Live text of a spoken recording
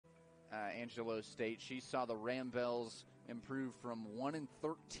Angelo State. She saw the Ramblers improve from 1-13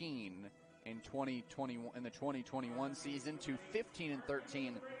 in 2021 in the 2021 season to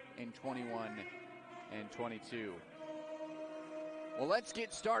 15-13 in 21 and 22. Well, let's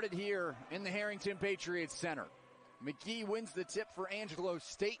get started here in the Harrington Patriots Center. McGee wins the tip for Angelo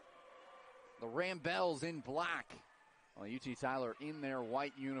State. The Ramblers in black, while UT Tyler in their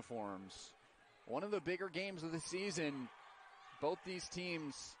white uniforms. One of the bigger games of the season. Both these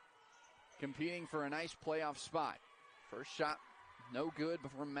teams competing for a nice playoff spot. First shot, no good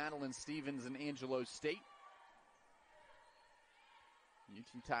before Madeline Stevens and Angelo State.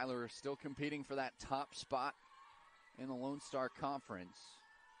 UT Tyler still competing for that top spot in the Lone Star Conference.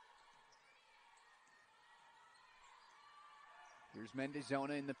 Here's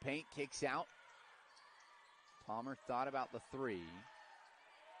Mendozona in the paint, kicks out. Palmer thought about the three.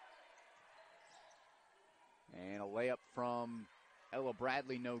 And a layup from Ella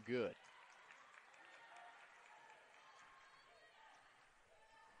Bradley, no good.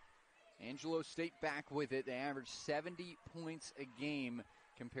 Angelo State back with it. They average 70 points a game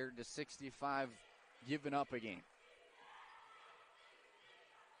compared to 65 given up a game.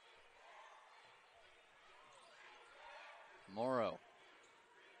 Morrow.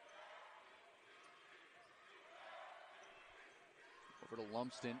 Over to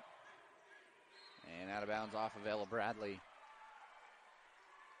Lumsden. And out of bounds off of Ella Bradley.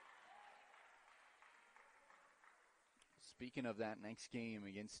 Speaking of that next game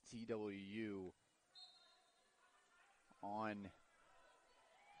against TWU on,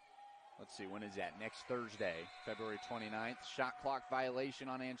 let's see, when is that? Next Thursday, February 29th. Shot clock violation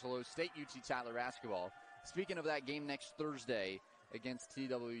on Angelo State, UT Tyler basketball. Speaking of that game next Thursday against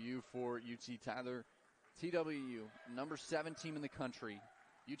TWU for UT Tyler, TWU, number 7 team in the country.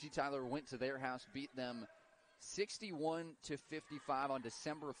 UT Tyler went to their house, beat them 61-55 on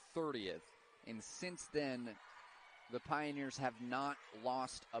December 30th. And since then, the Pioneers have not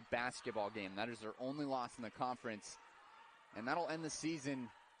lost a basketball game. That is their only loss in the conference. And that'll end the season.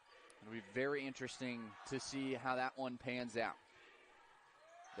 It'll be very interesting to see how that one pans out.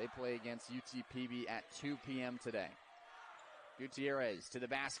 They play against UTPB at 2 p.m. today. Gutierrez to the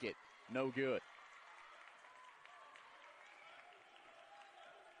basket. No good.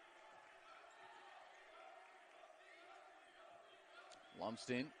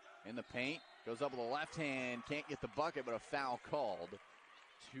 Lumsden in the paint. Goes up with the left hand. Can't get the bucket, but a foul called.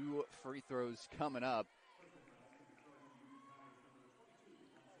 2 free throws coming up.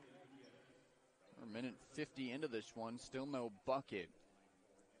 We're a minute 50 into this one. Still no bucket.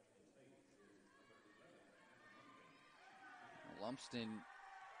 Lumsden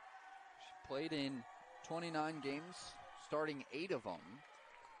played in 29 games, starting 8 of them.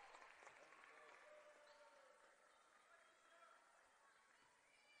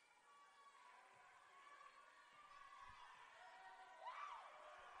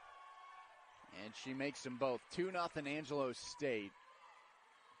 And she makes them both. 2-0 Angelo State.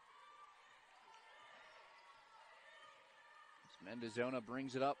 Mendozona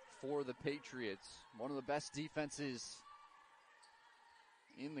brings it up for the Patriots. One of the best defenses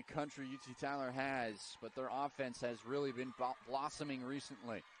in the country UT Tyler has, but their offense has really been blossoming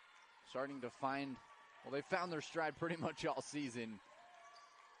recently. Starting to find, well, they found their stride pretty much all season,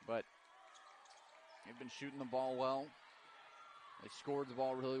 but they've been shooting the ball well. They scored the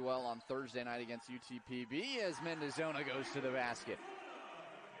ball really well on Thursday night against UTPB as Mendozona goes to the basket.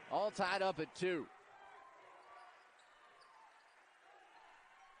 All tied up at 2.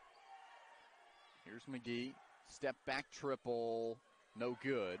 Here's McGee. Step back triple. No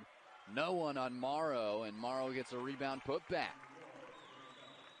good. No one on Morrow, and Morrow gets a rebound put back.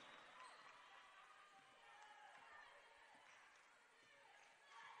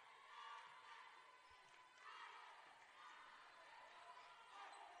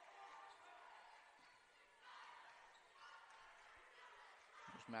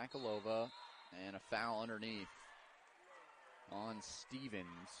 There's Makalova, and a foul underneath on Stevens.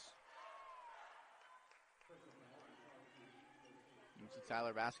 UT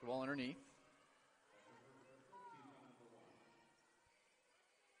Tyler basketball underneath.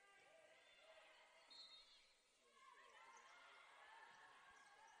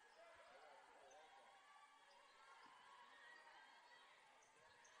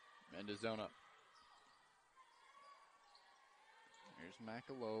 Mendozona. Here's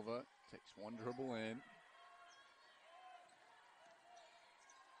Makalova. Takes one dribble in.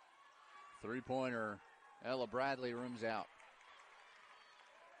 Three-pointer. Ella Bradley rooms out.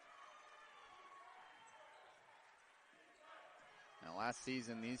 Now, last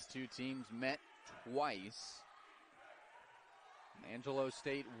season, these two teams met twice. Angelo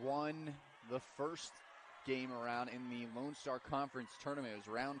State won the first game around in the Lone Star Conference tournament. It was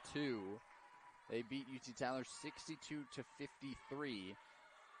round 2. They beat UT Tyler 62-53.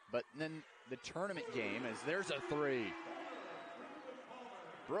 But then the tournament game, as there's a 3.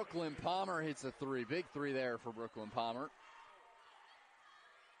 Brooklyn Palmer hits a 3. Big 3 there for Brooklyn Palmer.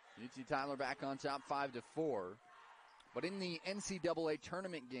 UT Tyler back on top 5-4. But in the NCAA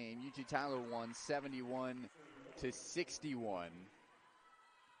tournament game, UT Tyler won 71-61.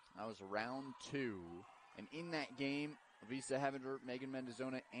 That was round 2. And in that game, Avisa Heavinger, Megan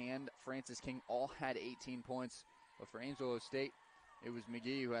Mendozona, and Francis King all had 18 points. But for Angelo State, it was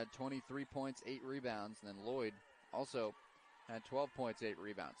McGee who had 23 points, 8 rebounds. And then Lloyd also had 12 points, 8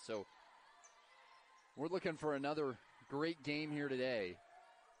 rebounds. So we're looking for another great game here today.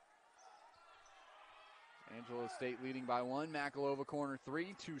 Angelo State leading by 1. Makalova corner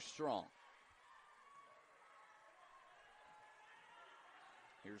 3, too strong.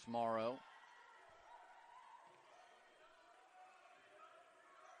 Here's Morrow.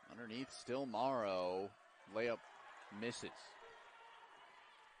 Underneath, still Morrow. Layup misses.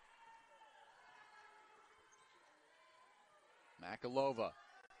 Makalova.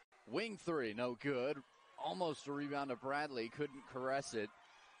 Wing 3, no good. Almost a rebound to Bradley. Couldn't caress it.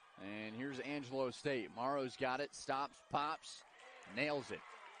 And here's Angelo State. Morrow's got it. Stops, pops, nails it.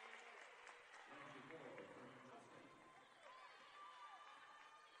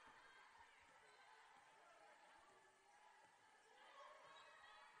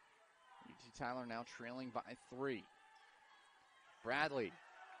 UT Tyler now trailing by 3. Bradley,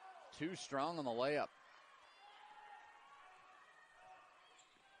 too strong on the layup.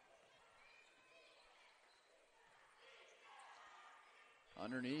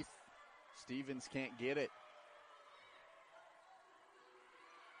 Underneath, Stevens can't get it.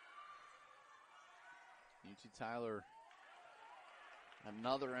 UT Tyler,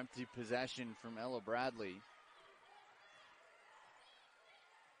 another empty possession from Ella Bradley.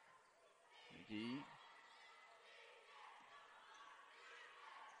 McGee.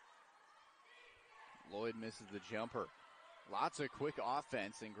 Lloyd misses the jumper. Lots of quick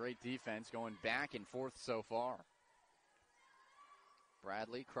offense and great defense going back and forth so far.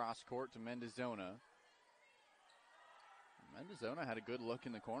 Bradley, cross court to Mendozona. Mendozona had a good look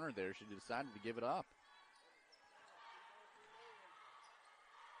in the corner there. She decided to give it up.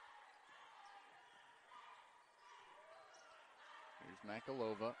 Here's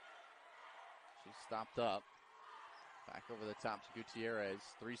Makalova. She stopped up. Back over the top to Gutierrez.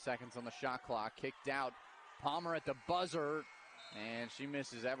 3 seconds on the shot clock. Kicked out. Palmer at the buzzer. And she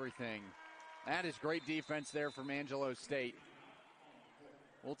misses everything. That is great defense there from Angelo State.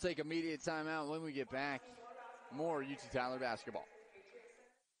 We'll take immediate timeout when we get back. More UT Tyler basketball.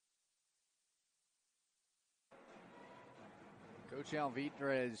 Coach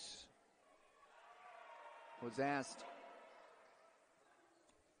Alvidrez was asked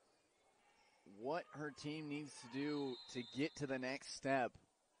what her team needs to do to get to the next step.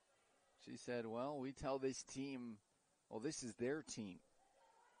 She said, well, we tell this team, well, this is their team.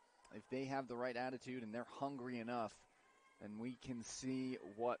 If they have the right attitude and they're hungry enough, then we can see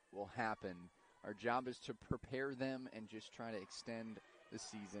what will happen. Our job is to prepare them and just try to extend the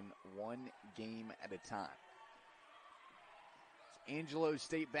season one game at a time. It's Angelo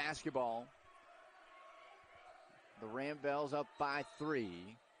State basketball. The Rambells up by 3.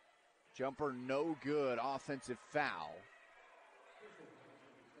 Jumper no good. Offensive foul.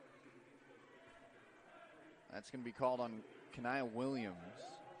 That's going to be called on Kanaya Williams.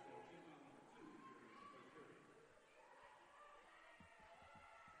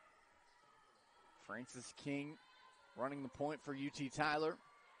 Francis King running the point for UT Tyler.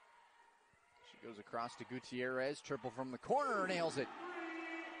 She goes across to Gutierrez. Triple from the corner, nails it.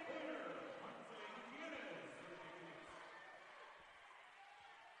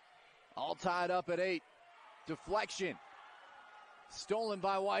 All tied up at 8. Deflection. Stolen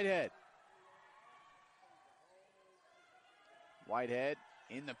by Whitehead. Whitehead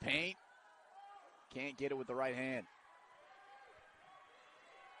in the paint. Can't get it with the right hand.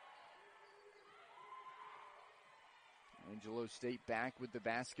 Angelo State back with the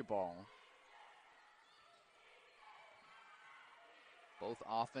basketball. Both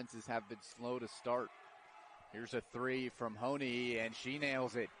offenses have been slow to start. Here's a 3 from Honey, and she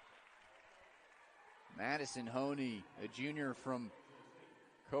nails it. Madison Honey, a junior from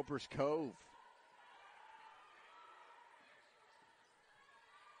Copers Cove.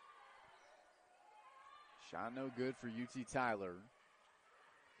 Shot no good for UT Tyler.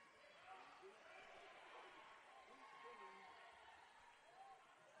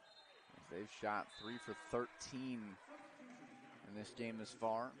 They've shot 3 for 13 in this game thus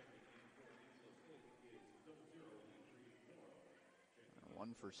far.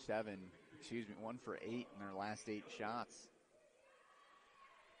 1 for 8 in their last 8 shots.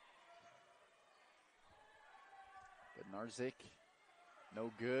 But Narzik,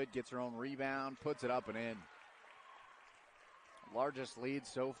 no good, gets her own rebound, puts it up and in. Largest lead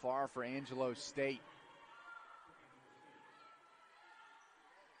so far for Angelo State.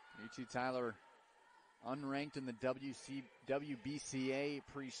 UT Tyler unranked in the WBCA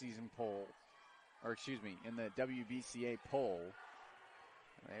preseason poll, in the WBCA poll.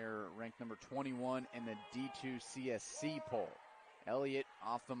 They're ranked number 21 in the D2 CSC poll. Elliott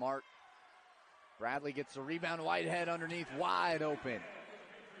off the mark. Bradley gets the rebound. Whitehead underneath, wide open.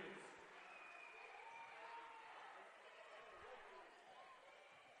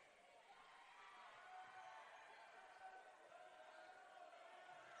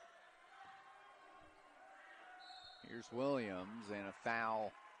 Here's Williams, and a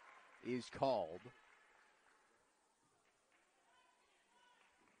foul is called.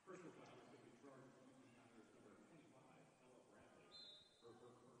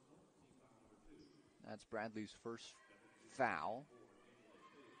 That's Bradley's first foul.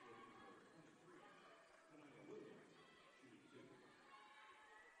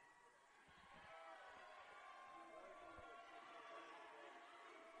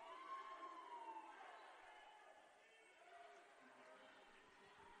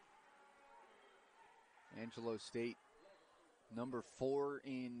 Angelo State, number 4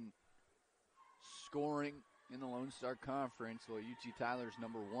 in scoring in the Lone Star Conference, while UT Tyler's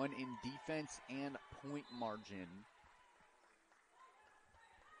number 1 in defense and point margin.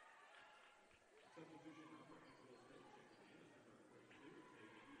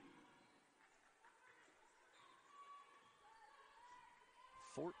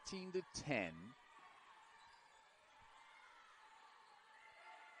 (14-10).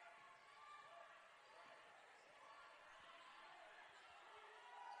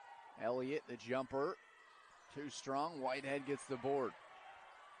 Elliott, the jumper, too strong. Whitehead gets the board.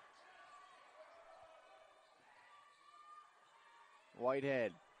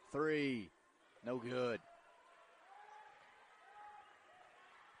 Whitehead, 3, no good.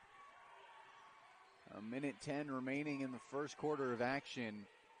 A minute 10 remaining in the first quarter of action.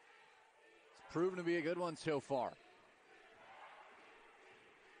 It's proven to be a good one so far.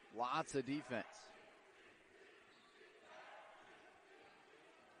 Lots of defense.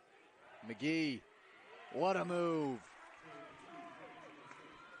 McGee, what a move.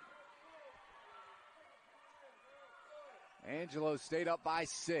 Angelo State up by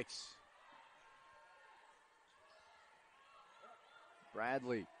 6.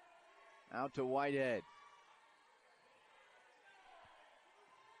 Bradley out to Whitehead.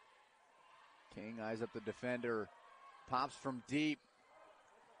 King eyes up the defender. Pops from deep.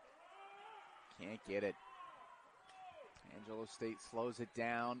 Can't get it. Angelo State slows it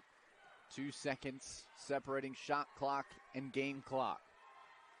down. 2 seconds separating shot clock and game clock.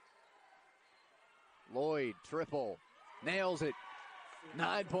 Lloyd, triple. Nails it.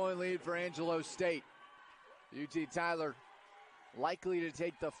 9-point lead for Angelo State. UT Tyler likely to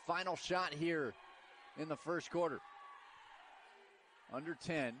take the final shot here in the first quarter. Under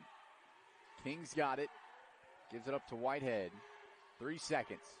 10. King's got it. Gives it up to Whitehead. 3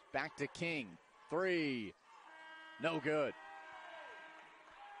 seconds. Back to King. 3. No good.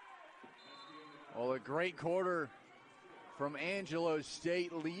 Well, a great quarter from Angelo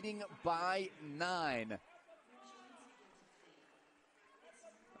State, leading by 9.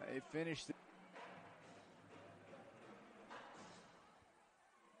 They finished.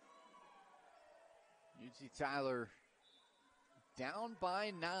 UT Tyler down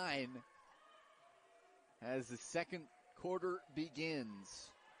by 9 as the second quarter begins.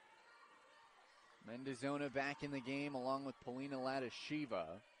 Mendozona back in the game along with Polina Ladishiva.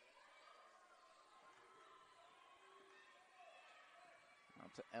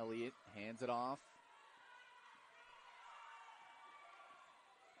 Out to Elliott, hands it off.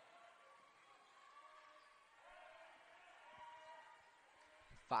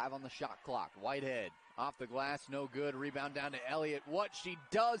 Five on the shot clock. Whitehead off the glass, no good. Rebound down to Elliott. What she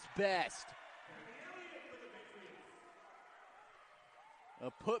does best. A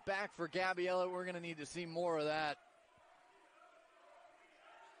putback for Gabby Elliott. We're going to need to see more of that.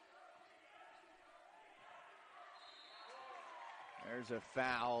 There's a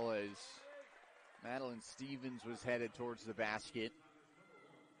foul as Madeline Stevens was headed towards the basket.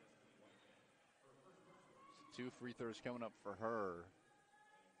 2 free throws coming up for her.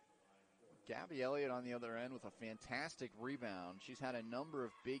 Gabby Elliott on the other end with a fantastic rebound. She's had a number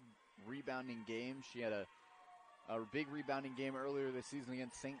of big rebounding games. She had a a big rebounding game earlier this season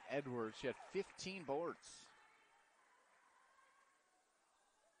against St. Edward's. She had 15 boards.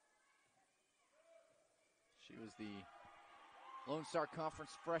 She was the Lone Star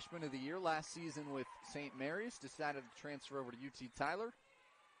Conference Freshman of the Year last season with St. Mary's. Decided to transfer over to UT Tyler.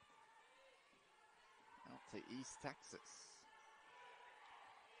 Out to East Texas.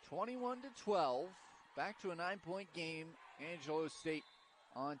 21-12. Back to a 9-point game. Angelo State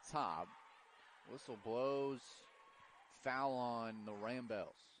on top. Whistle blows. Foul on the Rambells.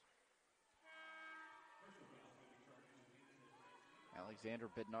 Alexander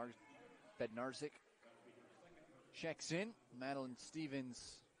Bednarczyk checks in. Madeline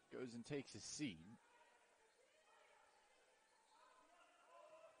Stevens goes and takes a seat.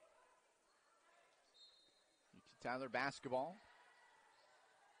 UT Tyler basketball.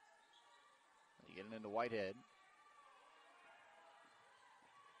 Getting into Whitehead.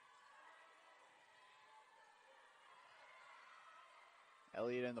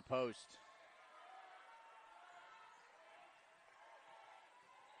 Elliott in the post.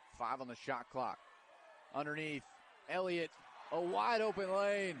 5 on the shot clock. Underneath, Elliott, a wide open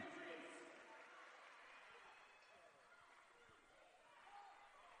lane.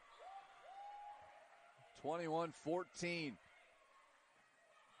 (21-14).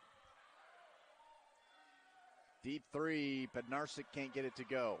 Deep three, Bednarczyk can't get it to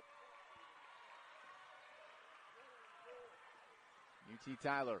go. UT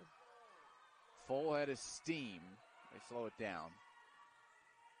Tyler, full head of steam. They slow it down.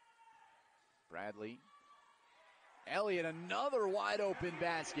 Bradley. Elliott, another wide open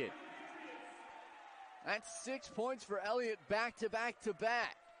basket. That's 6 points for Elliott back to back to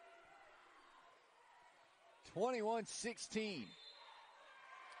back. 21-16.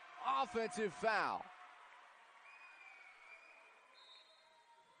 Offensive foul.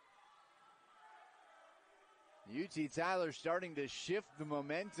 UT Tyler starting to shift the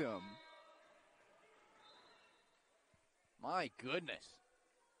momentum. My goodness.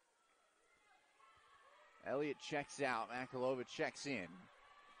 Elliott checks out. Makalova checks in.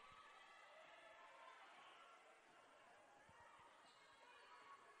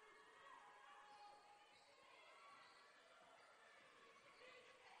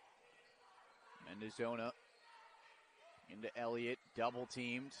 Mendozona into Elliott. Double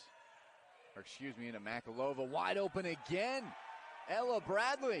teamed. Into Makalova. Wide open again. Ella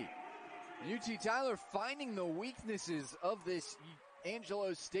Bradley. UT Tyler finding the weaknesses of this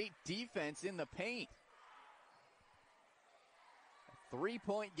Angelo State defense in the paint. A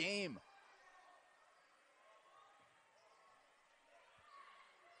 3-point game.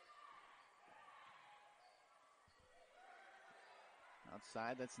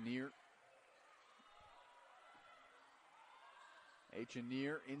 Outside, that's near.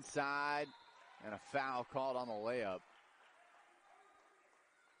 Near inside, and a foul called on the layup.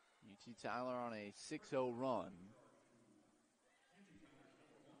 UT Tyler on a 6-0 run.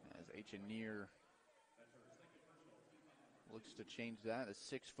 As Near looks to change that. A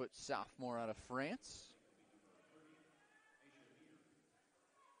 6-foot sophomore out of France.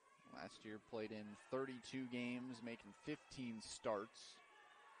 Last year played in 32 games, making 15 starts.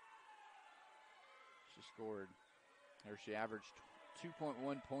 She averaged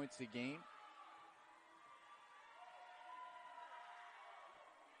 2.1 points a game.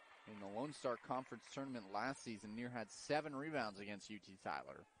 In the Lone Star Conference tournament last season, Near had 7 rebounds against UT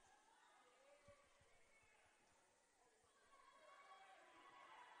Tyler.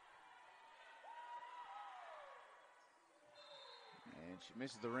 And she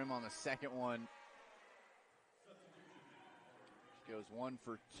misses the rim on the second one. She goes 1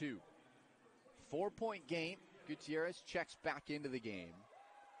 for 2. 4-point game. Gutierrez checks back into the game.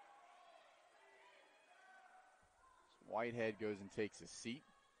 Whitehead goes and takes a seat.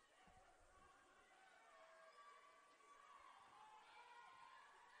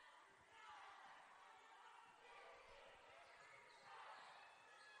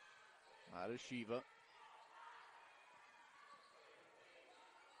 Out of Shiva.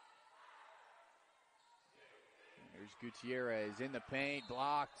 Here's Gutierrez in the paint,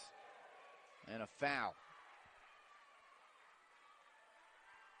 blocked, and a foul.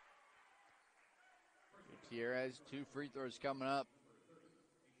 Gutierrez, 2 free throws coming up.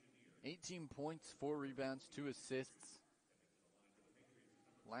 18 points, 4 rebounds, 2 assists.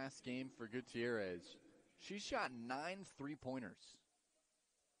 Last game for Gutierrez. She shot 9 3-pointers.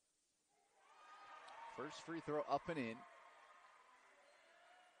 First free throw up and in.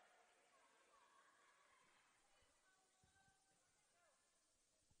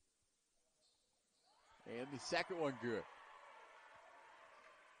 And the second one good.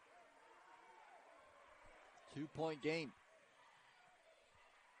 2-point game.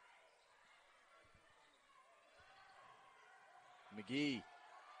 McGee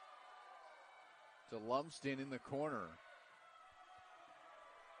to Lumsden in the corner.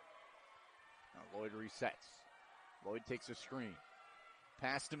 Now Lloyd resets. Lloyd takes a screen.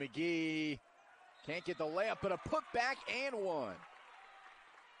 Pass to McGee. Can't get the layup, but a putback and one.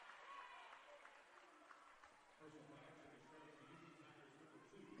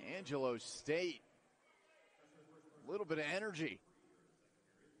 Angelo State. A little bit of energy.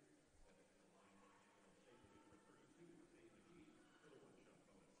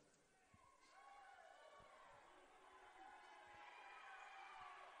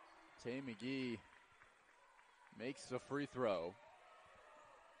 Tay McGee makes the free throw.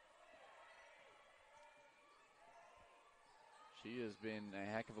 She has been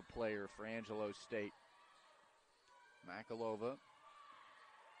a heck of a player for Angelo State. Makalova.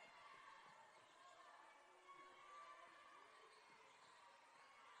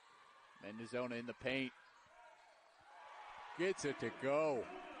 Mendozona in the paint. Gets it to go.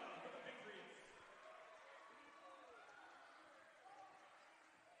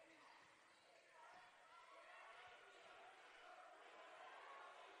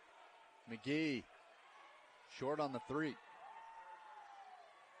 McGee, short on the three.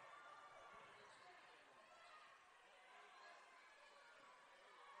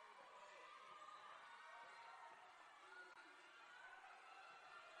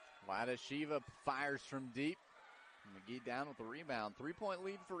 Ladasheva fires from deep. McGee down with the rebound. 3-point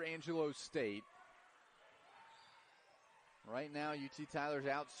lead for Angelo State. Right now, UT Tyler's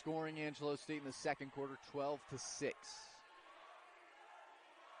outscoring Angelo State in the second quarter, 12-6.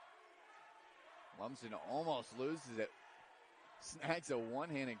 Lumsden almost loses it. Snags a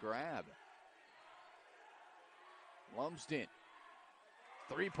one-handed grab. Lumsden.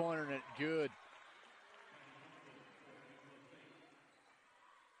 Three-pointer and it good.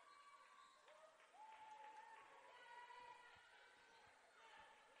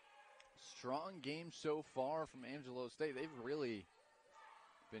 Strong game so far from Angelo State. They've really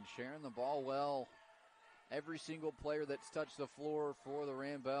been sharing the ball well. Every single player that's touched the floor for the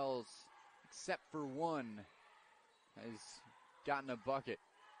Ramblers, except for one, has gotten a bucket.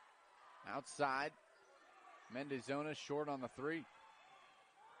 Outside, Mendozona short on the three.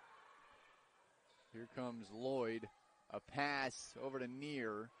 Here comes Lloyd. A pass over to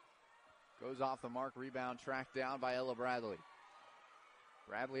Neer. Goes off the mark, rebound tracked down by Ella Bradley.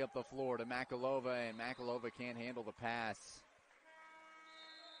 Bradley up the floor to Makalova, and Makalova can't handle the pass.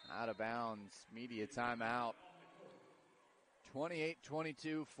 Out of bounds, media timeout.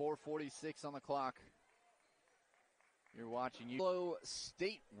 28-22, 4:46 on the clock. You're watching Angelo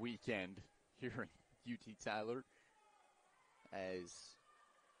State weekend here in UT Tyler, as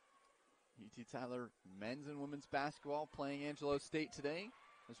UT Tyler men's and women's basketball playing Angelo State today,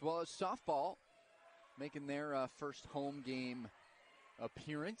 as well as softball making their first home game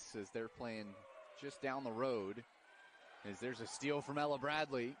appearance as they're playing just down the road. As there's a steal from Ella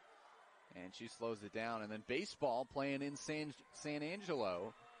Bradley, and she slows it down. And then baseball playing in San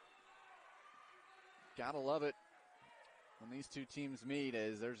Angelo. Gotta love it when these two teams meet,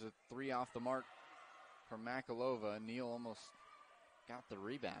 as there's a three off the mark from Makalova. Neal almost got the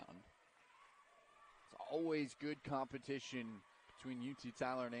rebound. It's always good competition between UT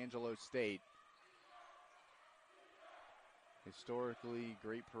Tyler and Angelo State. Historically,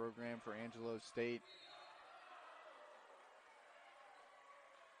 great program for Angelo State.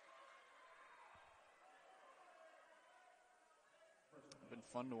 Been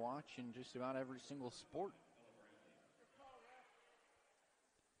fun to watch in just about every single sport.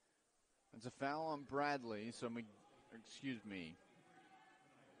 It's a foul on Bradley, so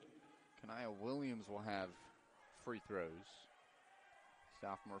Kania Williams will have free throws.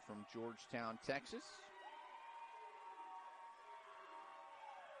 Sophomore from Georgetown, Texas.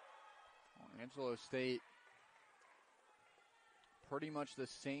 Angelo State, pretty much the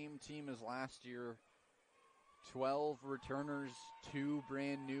same team as last year. 12 returners, 2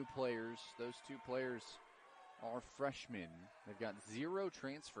 brand new players. Those 2 players are freshmen. They've got 0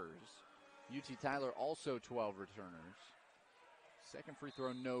 transfers. UT Tyler also 12 returners. Second free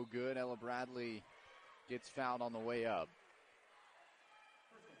throw no good. Ella Bradley gets fouled on the way up.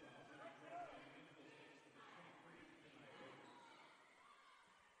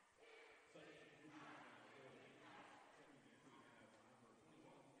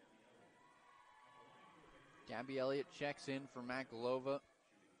 Gabby Elliott checks in for Makalova.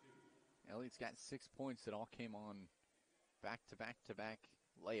 Elliott's got 6 points that all came on back-to-back-to-back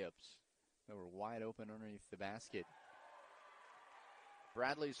layups that were wide open underneath the basket.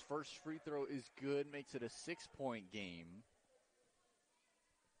 Bradley's first free throw is good, makes it a 6-point game.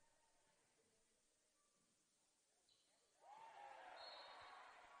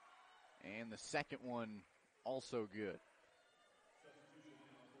 And the second one also good.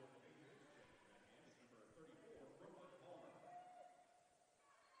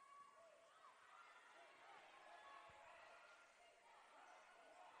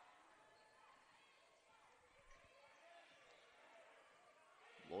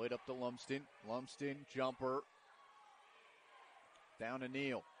 Lloyd up to Lumsden. Lumsden, jumper. Down to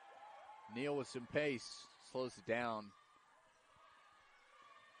Neal. Neal with some pace. Slows it down.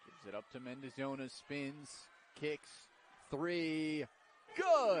 Gives it up to Mendozona. Spins. Kicks. 3.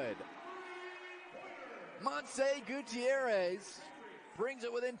 Good! Montse Gutierrez brings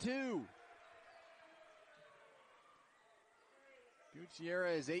it within 2.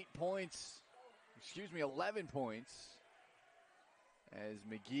 Gutierrez 11 points. As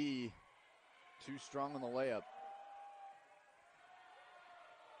McGee too strong on the layup.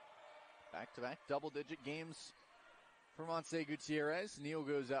 Back-to-back double-digit games for Montse Gutierrez. Neal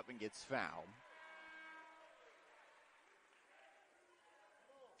goes up and gets fouled.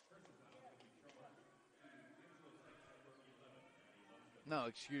 No,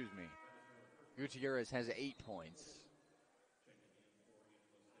 excuse me. Gutierrez has 8 points.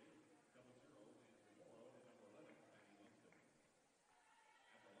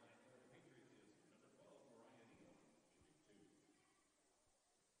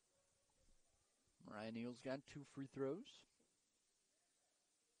 Mariah Neal's got 2 free throws.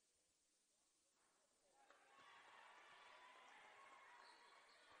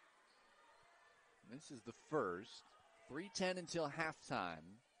 This is the first. 3:10 until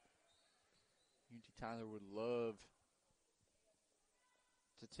halftime. UT Tyler would love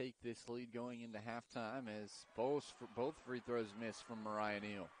to take this lead going into halftime as both free throws missed from Mariah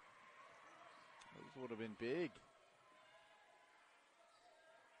Neal. Those would have been big.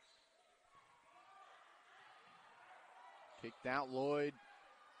 Kicked out Lloyd.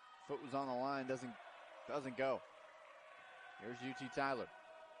 Foot was on the line. Doesn't go. Here's UT Tyler.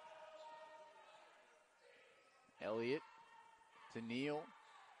 Elliott to Neal.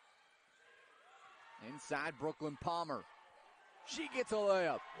 Inside Brooklyn Palmer. She gets a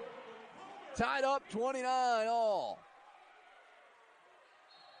layup. Tied up 29 all.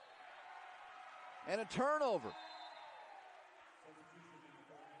 And a turnover.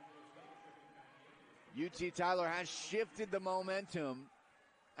 UT Tyler has shifted the momentum,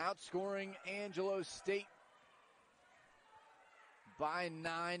 outscoring Angelo State by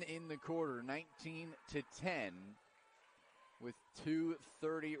 9 in the quarter, 19-10, with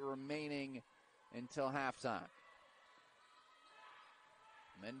 2:30 remaining until halftime.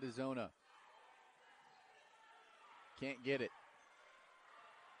 Mendozona can't get it.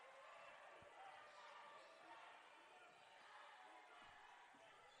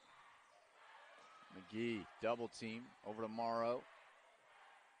 McGee, double team over to Morrow.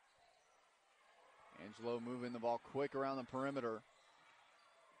 Angelo moving the ball quick around the perimeter.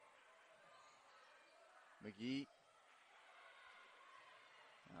 McGee.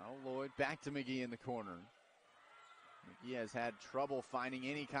 Now Lloyd back to McGee in the corner. McGee has had trouble finding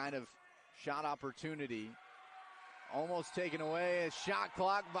any kind of shot opportunity. Almost taken away, a shot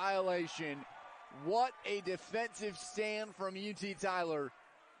clock violation. What a defensive stand from UT Tyler.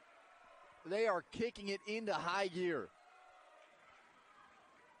 They are kicking it into high gear.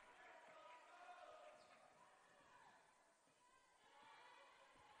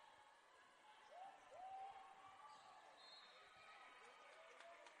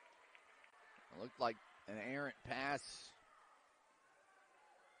 It looked like an errant pass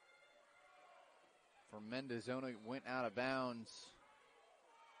for Mendozona, went out of bounds.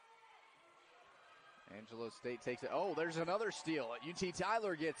 Angelo State takes it. Oh, there's another steal. UT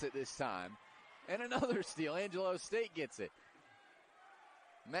Tyler gets it this time. And another steal. Angelo State gets it.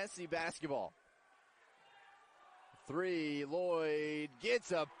 Messy basketball. 3, Lloyd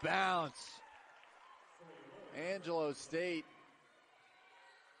gets a bounce. Angelo State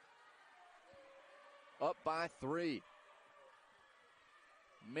up by 3.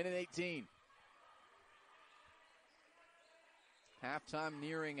 Minute 18. Halftime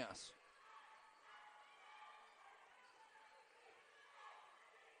nearing us.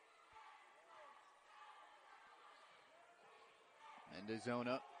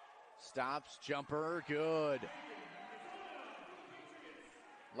 Mendozona stops, jumper, good.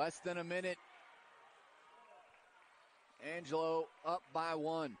 Less than a minute. Angelo up by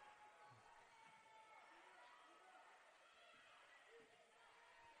 1.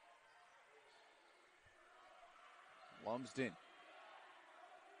 Lumsden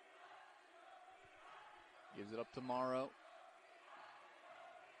Gives it up to Morrow.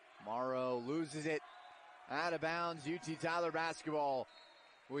 Morrow loses it. Out of bounds. UT Tyler basketball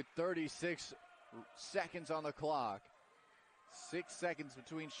with 36 seconds on the clock. 6 seconds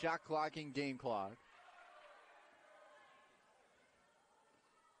between shot clock and game clock.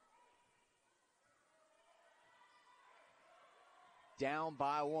 Down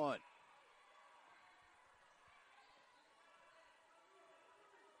by 1.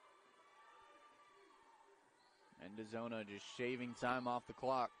 Mendozona just shaving time off the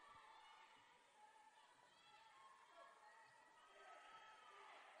clock.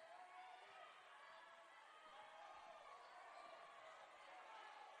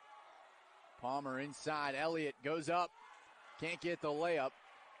 Palmer inside. Elliott goes up. Can't get the layup.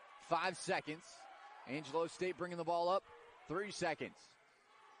 5 seconds. Angelo State bringing the ball up. 3 seconds.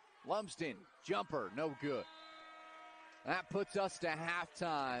 Lumsden, jumper, no good. That puts us to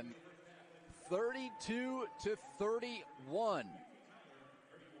halftime. 32-31.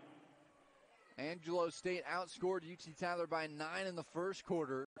 Angelo State outscored UT Tyler by 9 in the first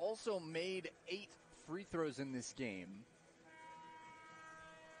quarter. Also made 8 free throws in this game.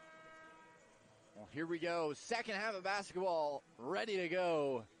 Well, here we go. Second half of basketball ready to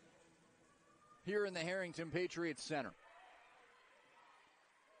go here in the Harrington Patriots Center.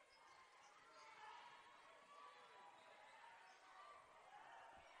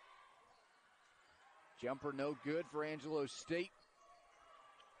 Jumper no good for Angelo State.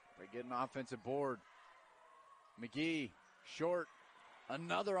 They get an offensive board. McGee, short.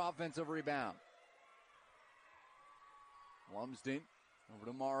 Another offensive rebound. Lumsden over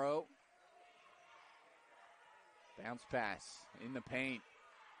to Morrow. Bounce pass in the paint.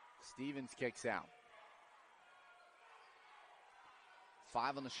 Stevens kicks out.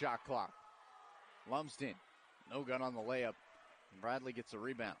 5 on the shot clock. Lumsden, no good on the layup. Bradley gets a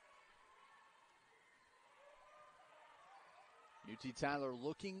rebound. UT Tyler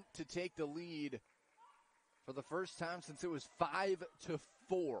looking to take the lead for the first time since it was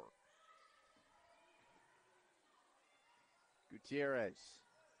 5-4. Gutierrez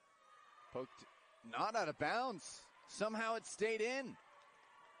poked, not out of bounds. Somehow it stayed in.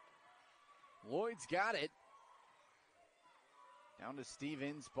 Lloyd's got it. Down to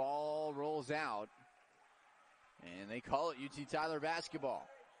Stevens. Ball rolls out. And they call it UT Tyler basketball.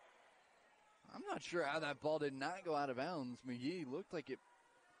 I'm not sure how that ball did not go out of bounds. McGee looked like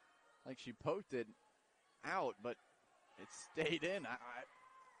she poked it out, but it stayed in.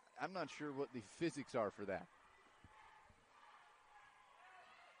 I'm not sure what the physics are for that.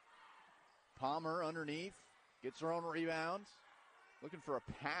 Palmer underneath, gets her own rebound. Looking for a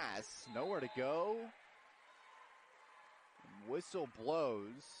pass, nowhere to go. Whistle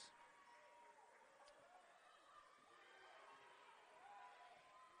blows.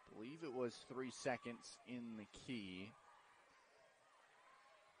 I believe it was 3 seconds in the key.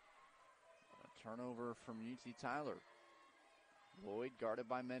 A turnover from UT Tyler. Lloyd guarded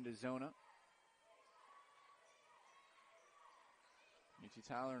by Mendozona. UT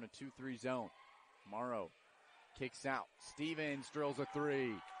Tyler in a 2-3 zone. Morrow kicks out. Stevens drills a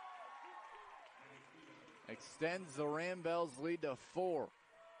 3. Extends the Ramblers' lead to 4.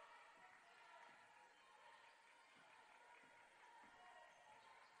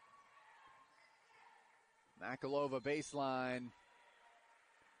 Makalova baseline.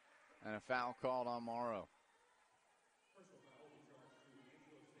 And a foul called on Morrow.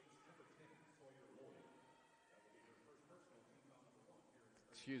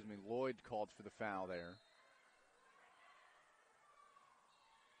 Excuse me, Lloyd called for the foul there.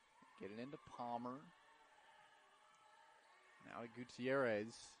 Getting into Palmer. Now to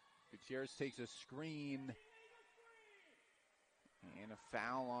Gutierrez. Gutierrez takes a screen. And a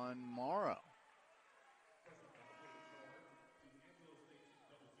foul on Morrow.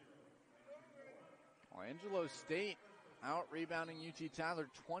 Well, Angelo State out rebounding UT Tyler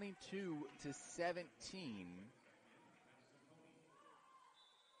 22-17.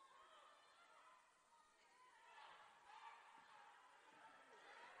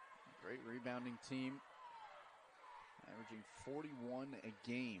 Great rebounding team, averaging 41 a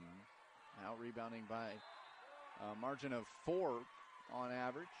game, out rebounding by a margin of 4 on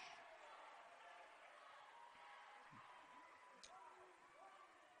average.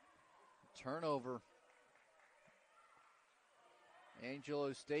 Turnover.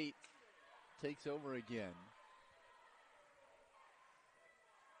 Angelo State takes over again.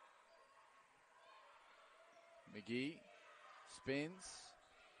 McGee spins.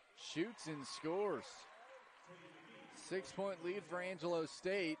 Shoots and scores. 6-point lead for Angelo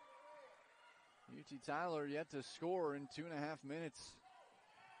State. UT Tyler yet to score in 2.5 minutes.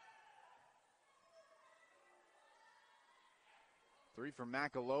 Three from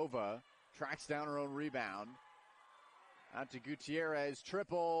Makalova. Tracks down her own rebound. Out to Gutierrez.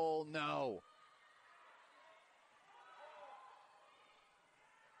 Triple. No.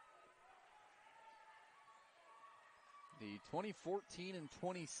 The 2014 and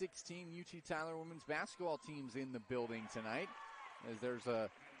 2016 UT Tyler women's basketball teams in the building tonight, as there's a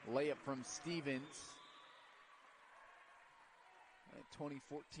layup from Stevens. That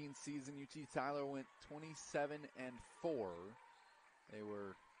 2014 season, UT Tyler went 27-4. They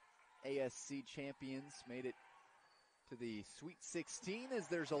were ASC champions, made it to the Sweet 16, as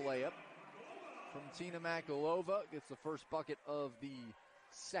there's a layup from Tina Makalova. Gets the first bucket of the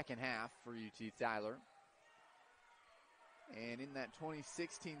second half for UT Tyler. And in that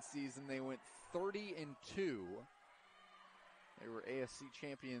 2016 season, they went 30-2. They were ASC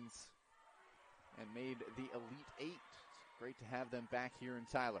champions and made the Elite Eight. It's great to have them back here in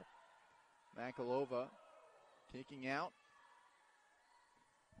Tyler. Makalova kicking out.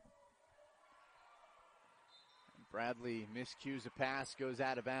 And Bradley miscues a pass, goes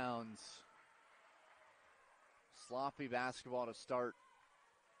out of bounds. Sloppy basketball to start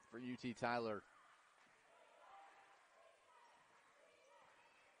for UT Tyler.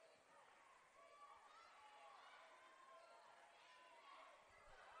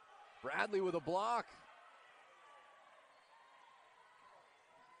 Bradley with a block.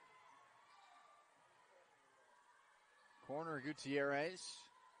 Corner Gutierrez.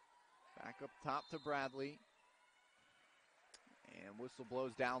 Back up top to Bradley. And whistle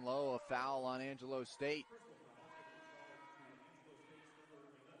blows down low. A foul on Angelo State.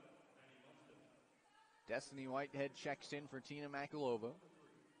 Destiny Whitehead checks in for Tina Makalova.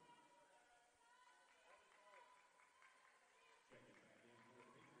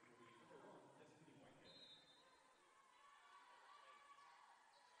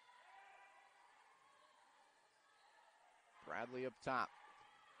 Bradley up top.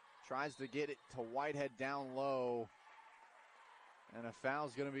 Tries to get it to Whitehead down low. And a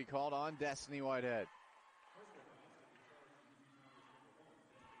foul's going to be called on Destiny Whitehead.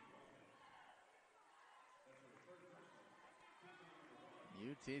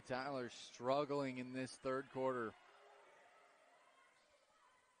 UT Tyler struggling in this third quarter.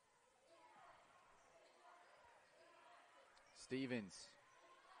 Stevens.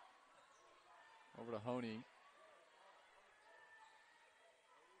 Over to Honey.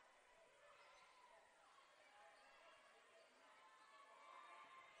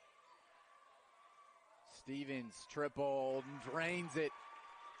 Stevens tripled and drains it.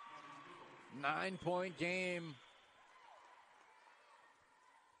 9-point game.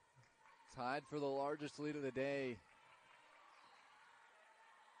 Tied for the largest lead of the day.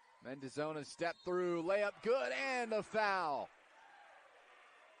 Mendozona step through, layup good, and a foul.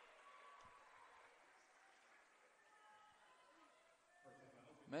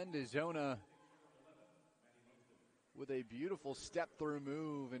 Mendozona with a beautiful step through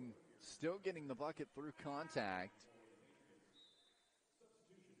move and still getting the bucket through contact.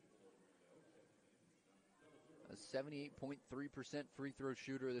 A 78.3% free throw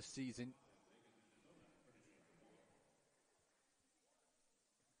shooter this season.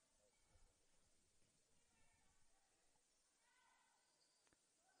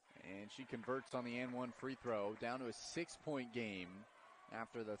 And she converts on the and one free throw, down to a 6-point game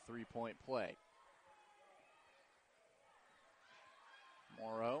after the 3-point play.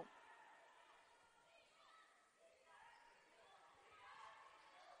 Morrow.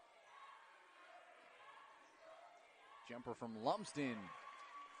 Jumper from Lumsden.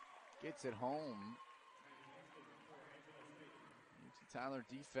 Gets it home. UT Tyler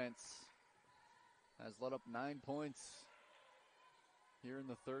defense has let up 9 points here in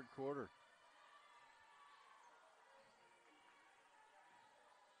the third quarter.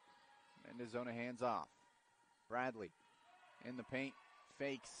 Mendozona hands off. Bradley in the paint.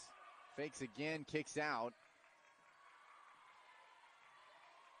 Fakes again, kicks out.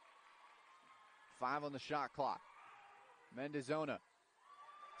 5 on the shot clock. Mendozona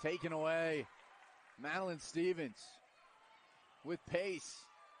taken away. Madeline Stevens with pace.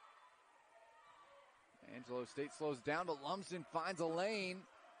 Angelo State slows down, but Lumsden finds a lane.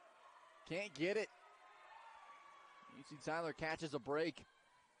 Can't get it. UT Tyler catches a break.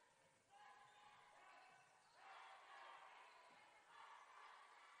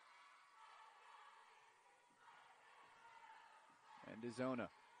 Mendozona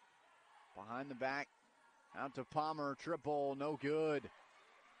behind the back. Out to Palmer, triple, no good.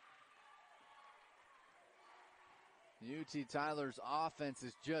 UT Tyler's offense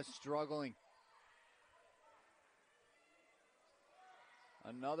is just struggling.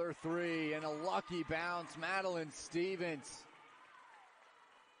 Another three and a lucky bounce. Madeline Stevens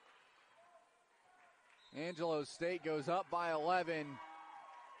Angelo State goes up by 11.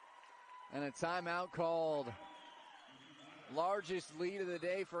 And a timeout called. Largest lead of the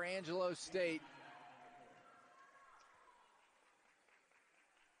day for Angelo State.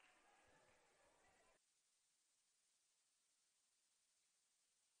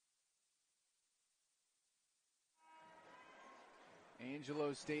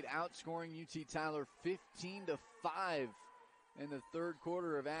 Angelo State outscoring UT Tyler 15-5 in the third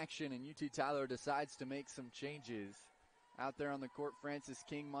quarter of action, and UT Tyler decides to make some changes. Out there on the court, Francis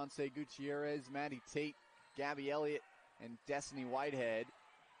King, Monse Gutierrez, Maddie Tate, Gabby Elliott, and Destiny Whitehead.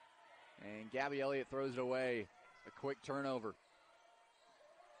 And Gabby Elliott throws it away. A quick turnover.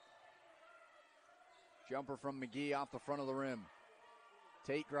 Jumper from McGee off the front of the rim.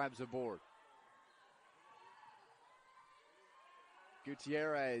 Tate grabs the board.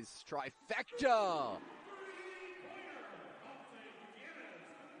 Gutierrez, trifecta.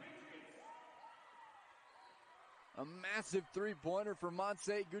 A massive three-pointer for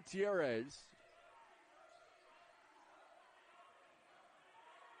Monse Gutierrez.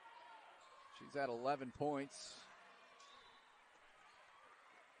 She's at 11 points.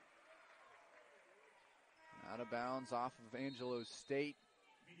 Out of bounds off of Angelo State.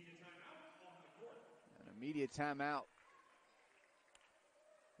 An immediate timeout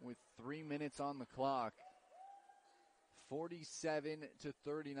with 3 minutes on the clock.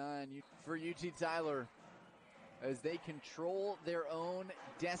 47-39 for UT Tyler as they control their own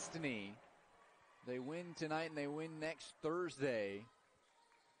destiny. They win tonight and they win next Thursday.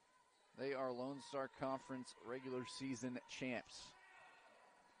 They are Lone Star Conference regular season champs.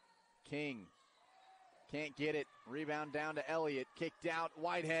 King can't get it. Rebound down to Elliott. Kicked out.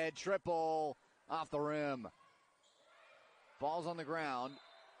 Whitehead triple off the rim. Ball's on the ground.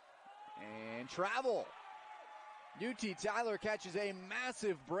 And travel. UT Tyler catches a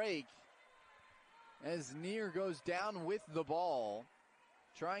massive break as Neer goes down with the ball,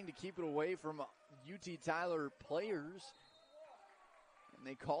 trying to keep it away from UT Tyler players. And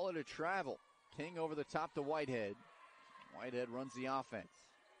they call it a travel. King over the top to Whitehead. Whitehead runs the offense.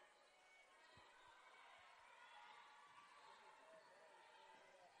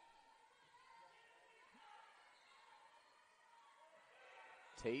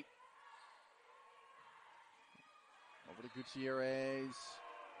 Tate. Over to Gutierrez.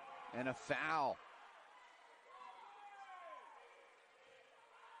 And a foul.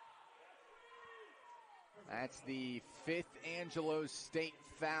 That's the fifth Angelo State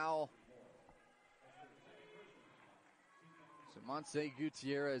foul. So Monse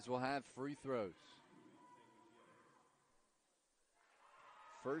Gutierrez will have free throws.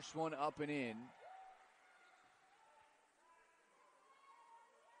 First one up and in.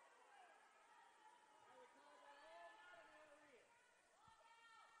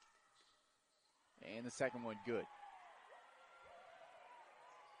 And the second one good.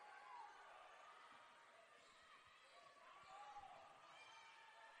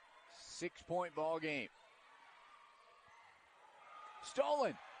 Six-point ball game.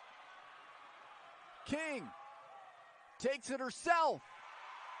 Stolen. King takes it herself.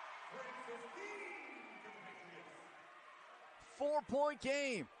 4-point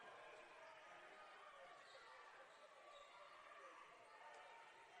game.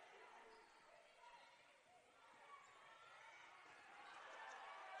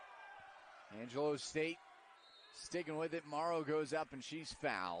 Angelo State sticking with it. Morrow goes up and she's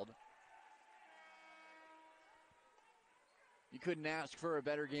fouled. You couldn't ask for a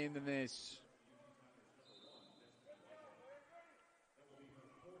better game than this.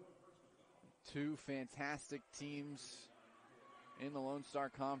 Two fantastic teams in the Lone Star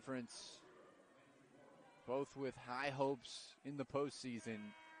Conference, both with high hopes in the postseason,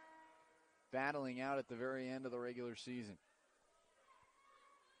 battling out at the very end of the regular season.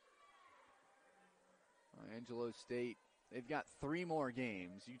 Angelo State, they've got 3 more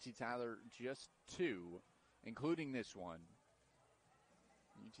games. UT Tyler just 2, including this one.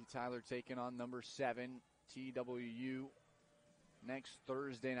 UT Tyler taking on number 7, TWU, next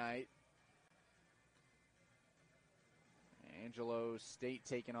Thursday night. Angelo State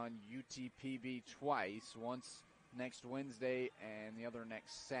taking on UTPB twice, once next Wednesday and the other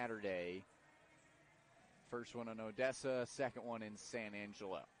next Saturday. First one in Odessa, second one in San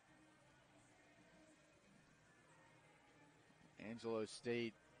Angelo. Angelo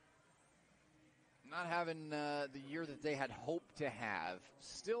State not having the year that they had hoped to have.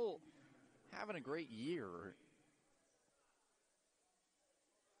 Still having a great year.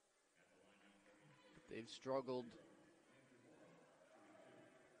 But they've struggled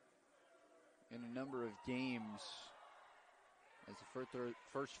in a number of games. As the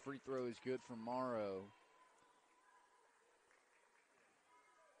first free throw is good for Morrow.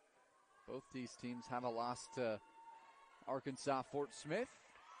 Both these teams have a loss to Arkansas Fort Smith.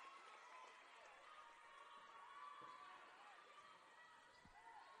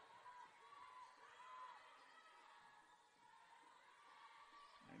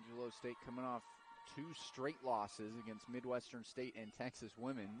 Angelo State coming off 2 straight losses against Midwestern State and Texas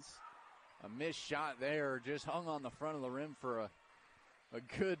Women's. A missed shot there, just hung on the front of the rim for a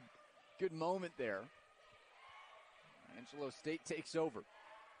good moment there. Angelo State takes over.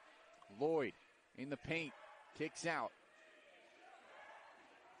 Lloyd in the paint, kicks out.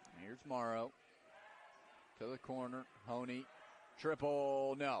 Here's Morrow to the corner. Honey,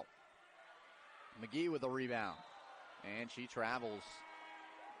 triple, no. McGee with a rebound, and she travels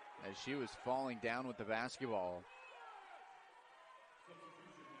as she was falling down with the basketball.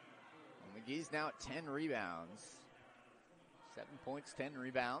 And McGee's now at 10 rebounds. 7 points, 10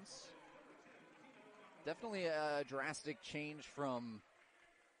 rebounds. Definitely a drastic change from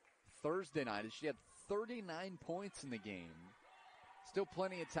Thursday night, as she had 39 points in the game. Still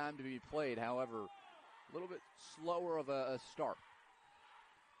plenty of time to be played, however, a little bit slower of a start.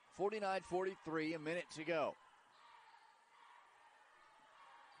 49-43, a minute to go.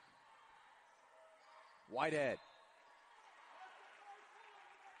 Whitehead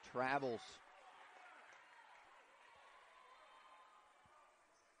travels.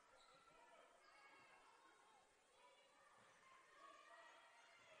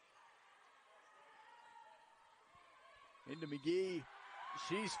 Into McGee.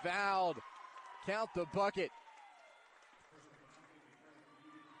 She's fouled. Count the bucket.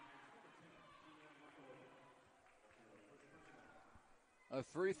 A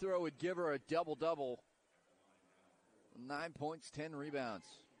free throw would give her a double-double. 9 points, 10 rebounds.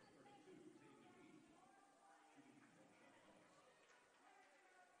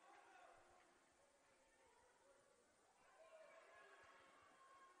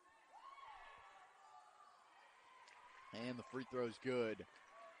 And the free throw's good.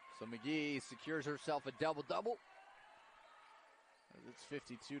 So McGee secures herself a double-double. It's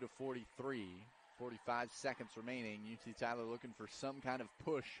 52-43. 45 seconds remaining. UT Tyler looking for some kind of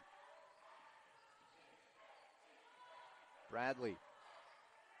push. Bradley.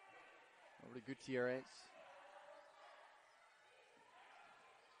 Over to Gutierrez.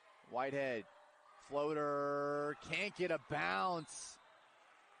 Whitehead. Floater. Can't get a bounce.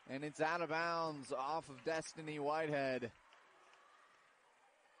 And it's out of bounds off of Destiny Whitehead.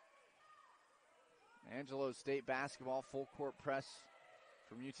 Angelo State basketball, full court press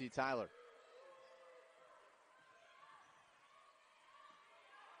from UT Tyler.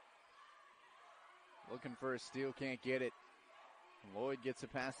 Looking for a steal, can't get it. Lloyd gets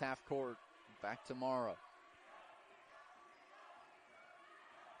it past half court. Back to Morrow.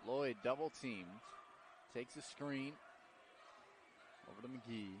 Lloyd double teamed. Takes a screen. Over to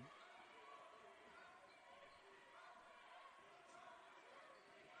McGee.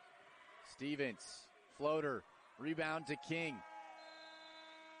 Stevens. Floater. Rebound to King.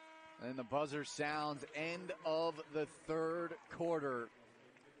 And the buzzer sounds. End of the third quarter.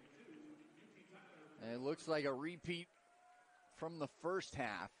 And it looks like a repeat from the first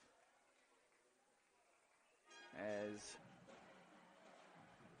half.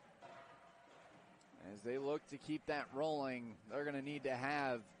 As they look to keep that rolling, they're going to need to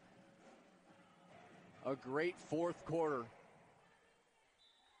have a great fourth quarter.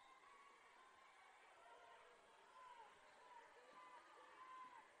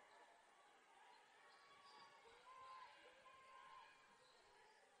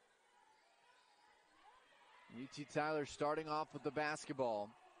 UT Tyler starting off with the basketball.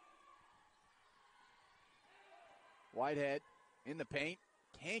 Whitehead in the paint.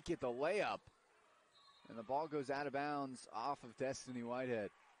 Can't get the layup. And the ball goes out of bounds off of Destiny Whitehead.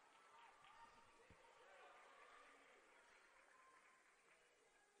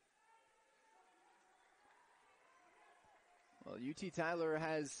 Well, UT Tyler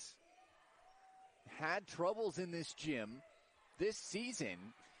has had troubles in this gym this season,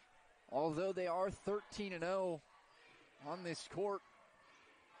 although they are 13-0 on this court.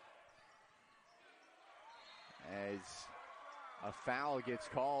 As a foul gets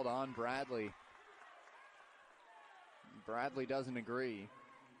called on Bradley. Bradley doesn't agree.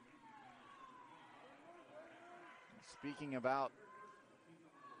 Speaking about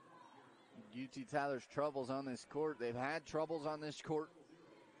UT Tyler's troubles on this court, they've had troubles on this court,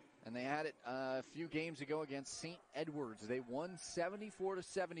 and they had it a few games ago against St. Edwards. They won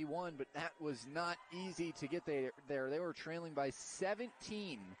 74-71, but that was not easy to get there. They were trailing by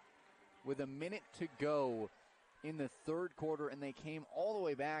 17 with a minute to go in the third quarter, and they came all the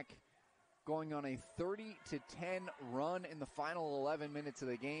way back, going on a 30-10 run in the final 11 minutes of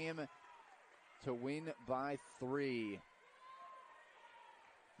the game. to win by 3.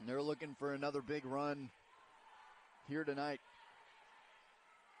 And they're looking for another big run here tonight.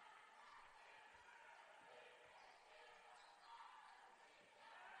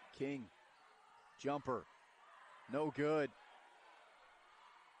 King, jumper, no good.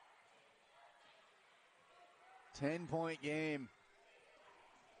 10-point game.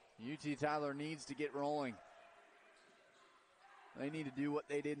 UT Tyler needs to get rolling. They need to do what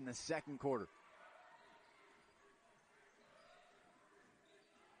they did in the second quarter.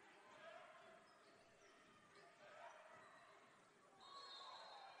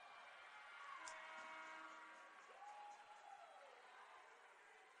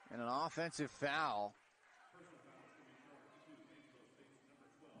 And an offensive foul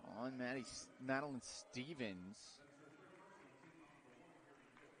on Madeline Stevens.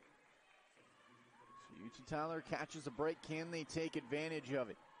 So UT Tyler catches a break. Can they take advantage of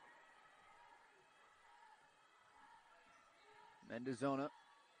it? Mendozona.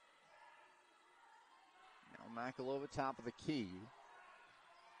 Now Makalova, top of the key.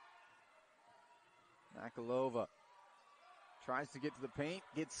 Makalova tries to get to the paint,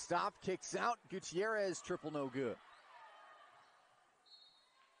 gets stopped, kicks out. Gutierrez, triple no good.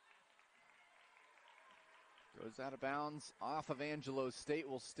 Goes out of bounds off of Angelo State.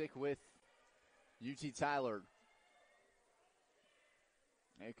 Will stick with UT Tyler.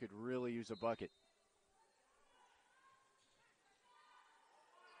 They could really use a bucket.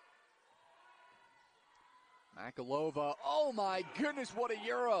 Makalova, oh my goodness, what a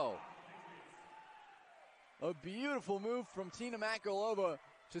Euro. A beautiful move from Tina Makalova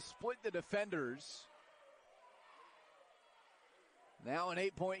to split the defenders. Now an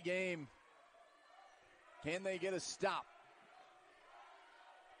 8-point game. Can they get a stop?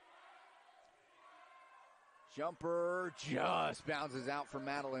 Jumper just bounces out for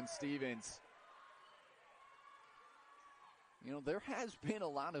Madeline Stevens. You know, there has been a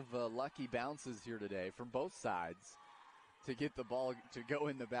lot of lucky bounces here today from both sides to get the ball to go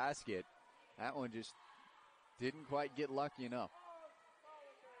in the basket. That one just didn't quite get lucky enough.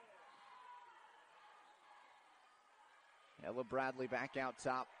 Ella Bradley back out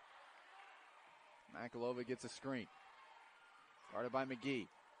top. Makalova gets a screen. Guarded by McGee.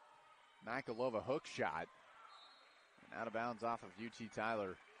 Makalova hook shot. And out of bounds off of UT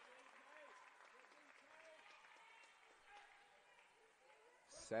Tyler.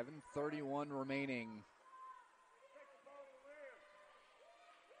 7:31 remaining.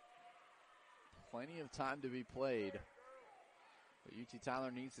 Plenty of time to be played. But UT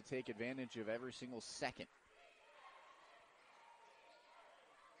Tyler needs to take advantage of every single second.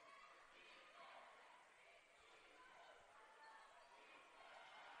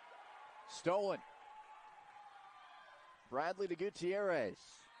 Stolen. Bradley to Gutierrez.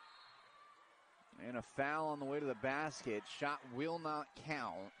 And a foul on the way to the basket. Shot will not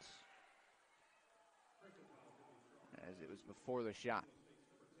count, as it was before the shot.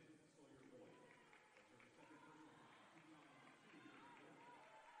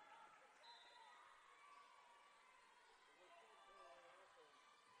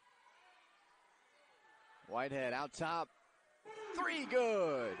 Whitehead out top. 3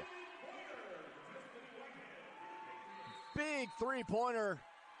 good. Big three-pointer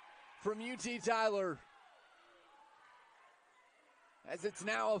from UT Tyler. As it's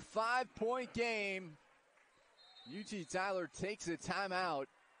now a 5-point game. UT Tyler takes a timeout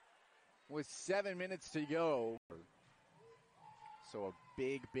with 7 minutes to go. So a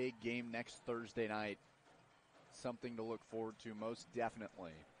big, big game next Thursday night. Something to look forward to, most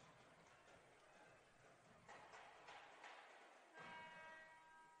definitely.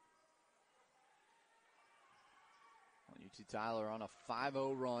 UT Tyler on a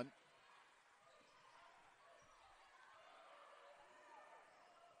 5-0 run.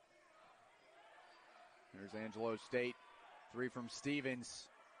 Here's Angelo State. 3 from Stevens.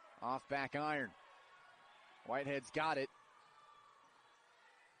 Off back iron. Whitehead's got it.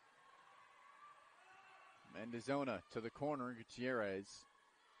 Mendozona to the corner. Gutierrez.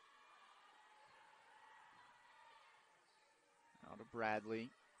 Out to Bradley.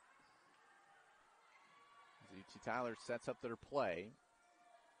 UT Tyler sets up their play.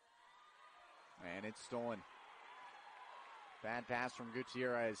 And it's stolen. Bad pass from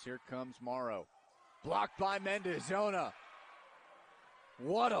Gutierrez. Here comes Morrow. Blocked by Mendozona.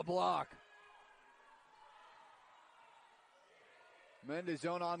 What a block.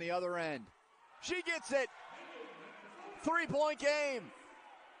 Mendozona on the other end. She gets it. 3-point game.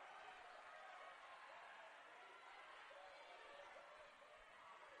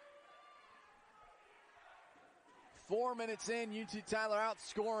 Four minutes in, UT Tyler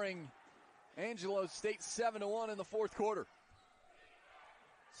outscoring Angelo State 7-1 in the fourth quarter.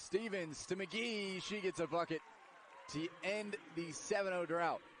 Stevens to McGee. She gets a bucket to end the 7-0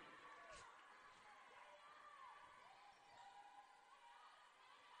 drought.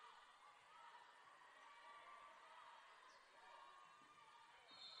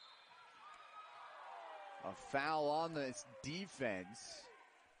 A foul on this defense.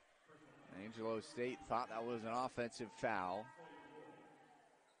 Angelo State thought that was an offensive foul.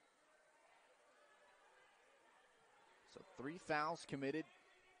 So 3 fouls committed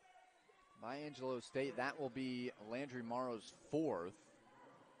by Angelo State. That will be Landry Morrow's 4th.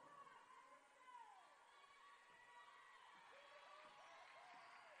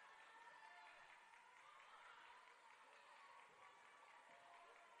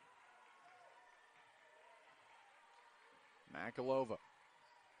 Makalova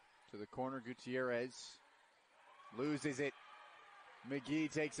to the corner. Gutierrez loses it.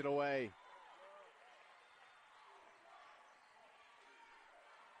 McGee takes it away.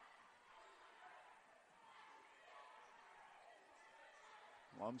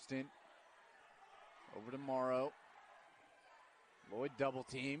 Lumsden over to Morrow. Lloyd double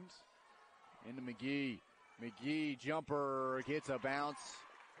teamed. Into McGee. McGee jumper gets a bounce.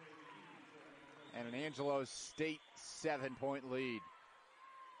 And an Angelo State 7-point lead.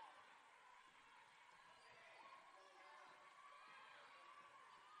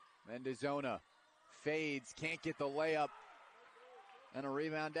 Mendozona fades, can't get the layup. And a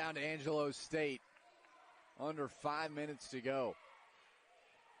rebound down to Angelo State. Under 5 minutes to go.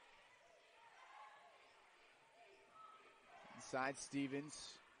 Inside Stevens.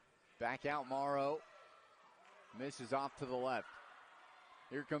 Back out Morrow. Misses off to the left.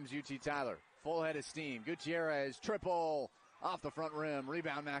 Here comes UT Tyler. Full head of steam. Gutierrez, triple off the front rim.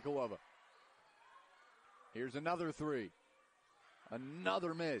 Rebound Makalova. Here's another 3.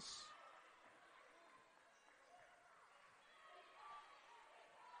 Another miss.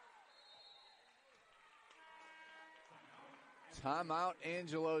 Timeout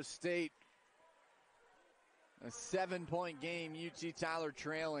Angelo State. A 7-point game. UT Tyler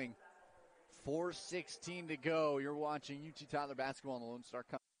trailing. 4:16 to go. You're watching UT Tyler basketball on the Lone Star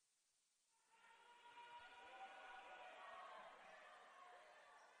Cup.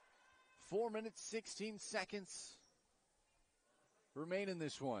 4 minutes, 16 seconds remain in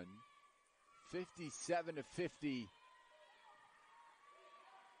this one. 57-50.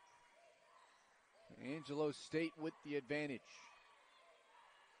 Angelo State with the advantage.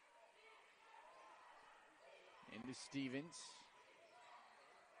 Into Stevens.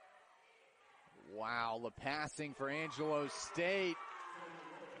 Wow, the passing for Angelo State.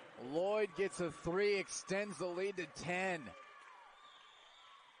 Lloyd gets a 3, extends the lead to 10.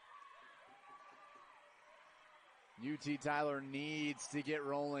 UT Tyler needs to get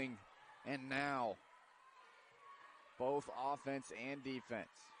rolling, and now, both offense and defense.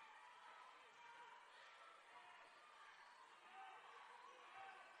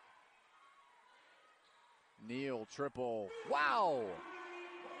 Neal triple. Wow!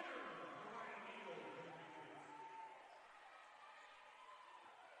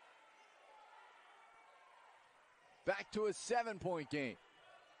 Back to a 7-point game.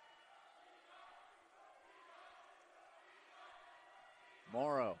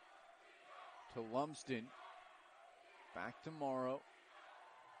 Morrow to Lumsden. Back to Morrow.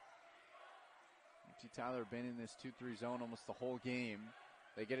 UT Tyler been in this 2-3 zone almost the whole game.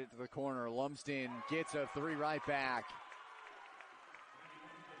 They get it to the corner. Lumsden gets a 3 right back.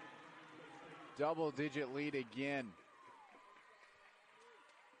 Double-digit lead again.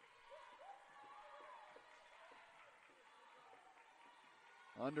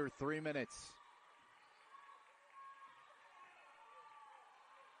 Under 3 minutes.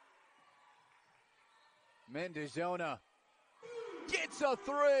 Mendozona gets a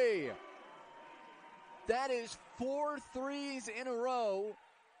 3. That is 4 threes in a row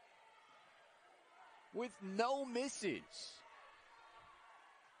with no misses.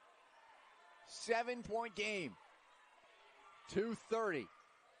 7-point game. 2:30.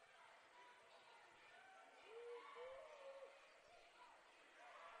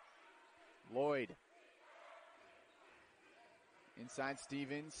 Lloyd. Inside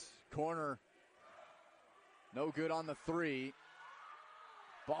Stevens. Corner. No good on the 3.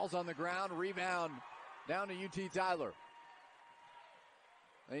 Ball's on the ground. Rebound down to UT Tyler.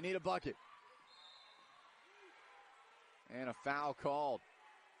 They need a bucket. And a foul called.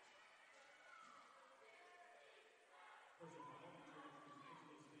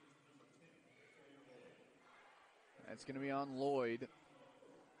 That's going to be on Lloyd.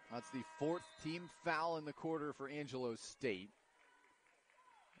 That's the 4th team foul in the quarter for Angelo State.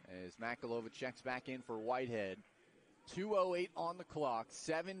 as Makalova checks back in for Whitehead. 2:08 on the clock,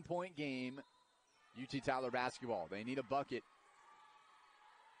 7-point game. UT Tyler basketball. They need a bucket.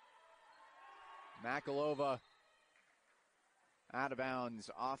 Makalova out of bounds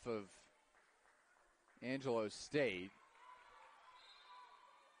off of Angelo State.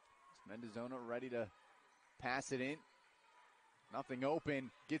 Mendozona ready to pass it in. Nothing open.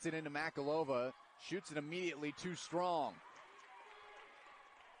 Gets it into Makalova. Shoots it immediately, too strong.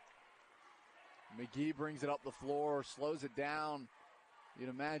 McGee brings it up the floor, slows it down. You'd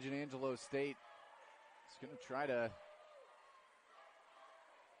imagine Angelo State is going to try to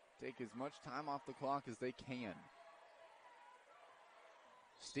take as much time off the clock as they can.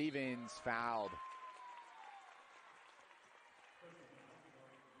 Stevens fouled.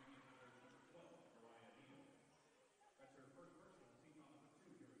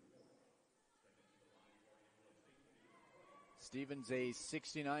 Stevens a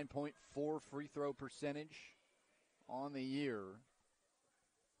 69.4 free throw percentage on the year.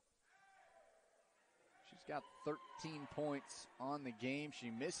 She's got 13 points on the game. She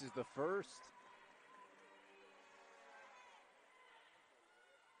misses the first.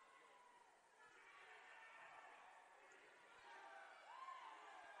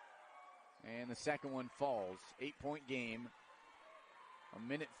 And the second one falls. 8-point game.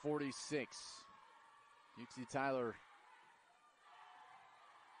 1:46. UT Tyler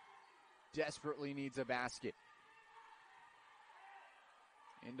desperately needs a basket.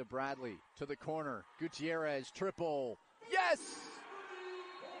 Into Bradley, to the corner. Gutierrez, triple. Yes!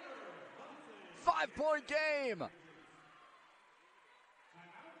 5-point game!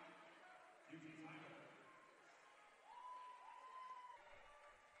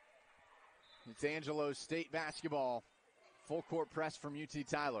 It's Angelo State basketball. Full court press from UT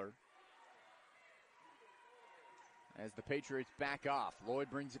Tyler. As the Patriots back off, Lloyd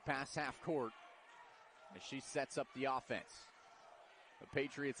brings it past half court as she sets up the offense. The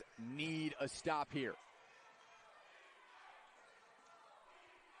Patriots need a stop here.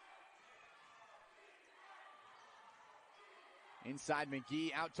 Inside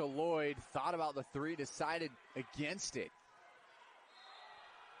McGee, out to Lloyd. Thought about the three, decided against it.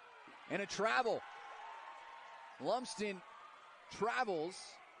 And a travel. Lumsden travels.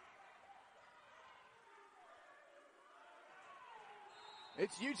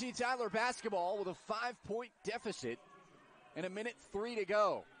 It's UT Tyler basketball with a 5-point deficit and 1:03 to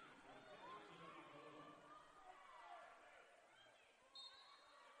go.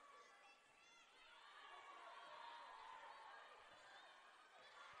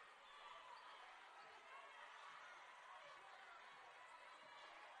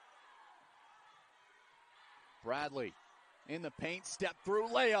 Bradley in the paint, step through,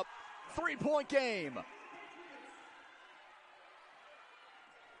 layup, 3-point game.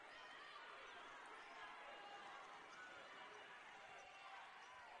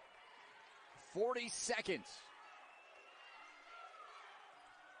 .40 seconds.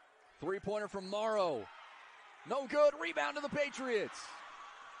 3-pointer from Morrow. No good. Rebound to the Patriots.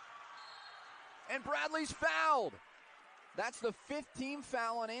 And Bradley's fouled. That's the 15th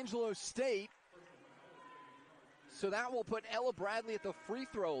foul on Angelo State. So that will put Ella Bradley at the free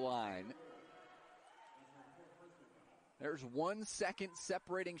throw line. There's 1 second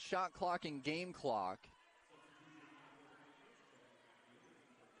separating shot clock and game clock.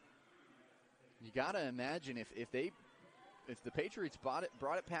 You got to imagine if the Patriots brought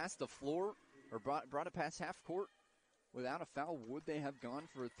it past the floor or brought it past half court without a foul, would they have gone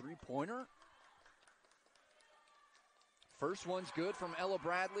for a 3-pointer? First one's good from Ella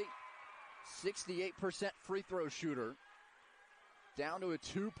Bradley. 68% free throw shooter. Down to a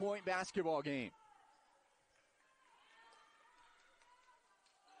 2-point basketball game.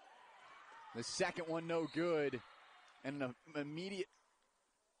 The second one no good. And an immediate...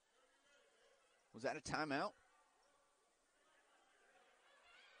 Was that a timeout?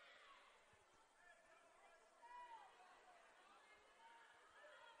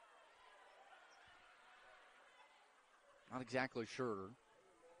 Not exactly sure.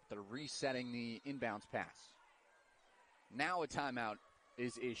 They're resetting the inbounds pass. Now a timeout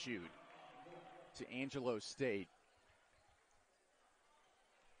is issued to Angelo State.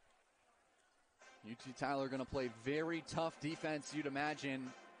 UT Tyler going to play very tough defense, you'd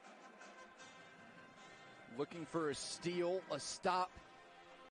imagine. Looking for a steal, a stop.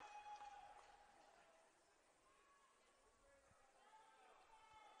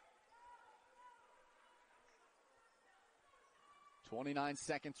 .29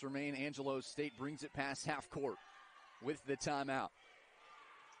 seconds remain. Angelo State brings it past half court with the timeout.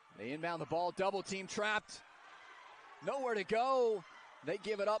 They inbound the ball, double team trapped. Nowhere to go. They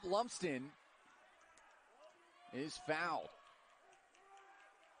give it up. Lumsden is fouled.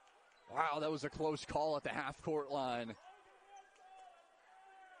 Wow, that was a close call at the half-court line.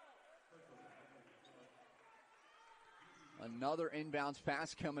 Another inbounds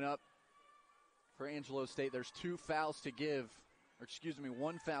pass coming up for Angelo State. There's two fouls to give. Or excuse me,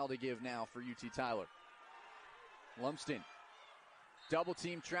 one foul to give now for UT Tyler. Lumsden, double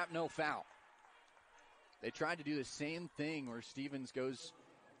team trap, no foul. They tried to do the same thing where Stevens goes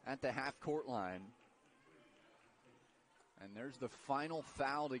at the half-court line. And there's the final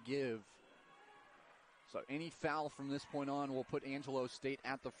foul to give. So any foul from this point on will put Angelo State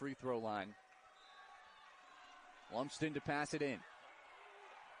at the free throw line. Lumsden to pass it in.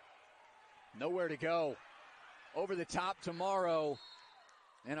 Nowhere to go. Over the top to Morrow.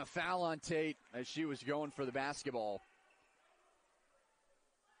 And a foul on Tate as she was going for the basketball.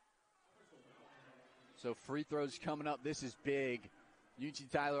 So free throws coming up. This is big. UT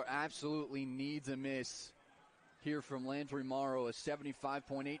Tyler absolutely needs a miss here from Landry Morrow. A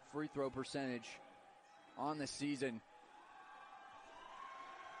 75.8 free throw percentage on the season.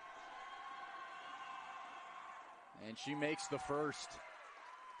 And she makes the first.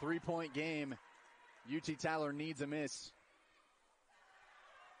 3-point game. UT Tyler needs a miss.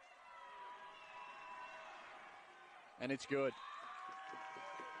 And it's good.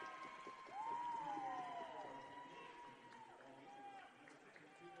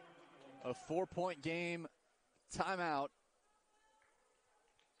 A 4-point game. Timeout.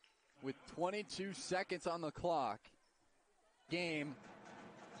 With 22 seconds on the clock. Game.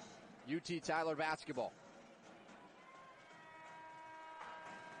 UT Tyler basketball.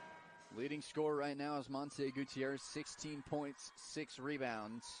 Leading scorer right now is Monse Gutierrez, 16 points, 6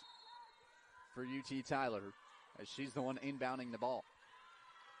 rebounds for UT Tyler, as she's the one inbounding the ball.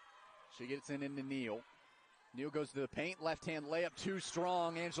 She gets it into Neal. Neal goes to the paint, left-hand layup, too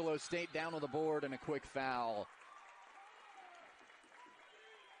strong. Angelo State down on the board and a quick foul.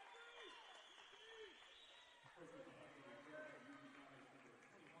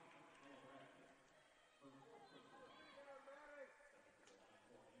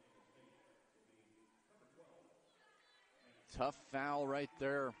 Tough foul right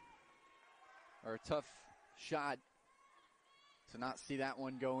there, or a tough shot to not see that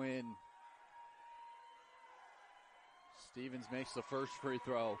one go in. Stevens makes the first free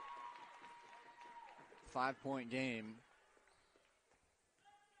throw. 5-point game.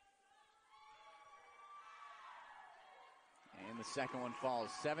 And the second one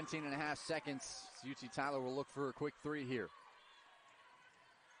falls. 17.5 seconds. UT Tyler will look for a quick three here.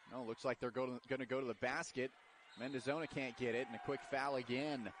 No, looks like they're going to go to the basket. Mendozona can't get it, and a quick foul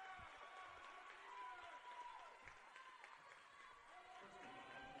again.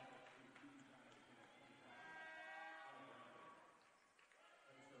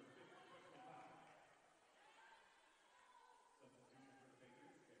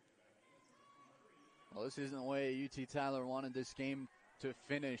 Well, this isn't the way UT Tyler wanted this game to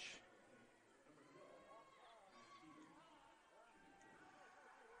finish.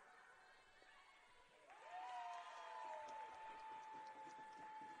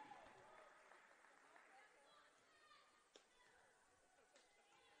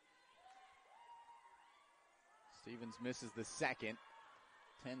 Stevens misses the second.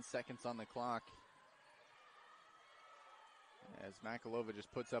 10 seconds on the clock. As Makalova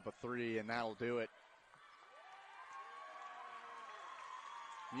just puts up a three, and that'll do it.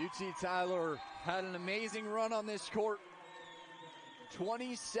 UT Tyler had an amazing run on this court.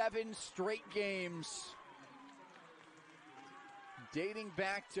 27 straight games. Dating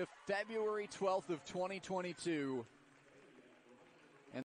back to February 12th of 2022.